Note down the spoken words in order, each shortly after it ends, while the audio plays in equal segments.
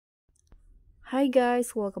Hi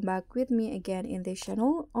guys, welcome back with me again in this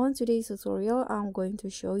channel. On today's tutorial, I'm going to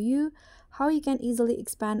show you how you can easily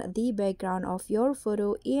expand the background of your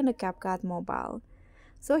photo in a CapCut Mobile.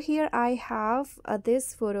 So here I have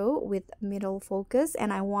this photo with middle focus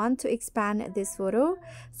and I want to expand this photo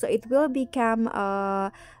so it will become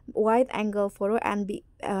a wide angle photo and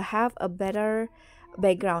have a better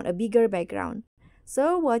background, a bigger background.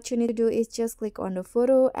 So what you need to do is just click on the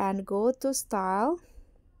photo and go to style,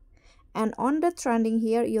 and on the trending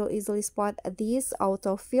here you'll easily spot this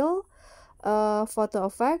autofill photo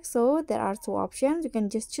effect. So there are two options, you can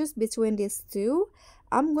just choose between these two.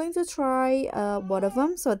 I'm going to try both of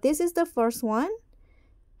them. So this is the first one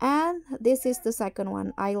and this is the second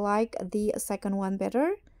one. I like the second one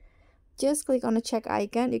better. Just click on the check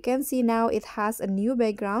icon. You can see now it has a new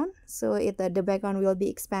background, so the background will be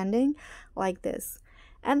expanding like this.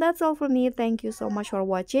 And that's all from me. Thank you so much for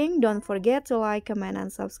watching. Don't forget to like, comment,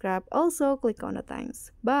 and subscribe. Also click on the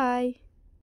thanks. Bye.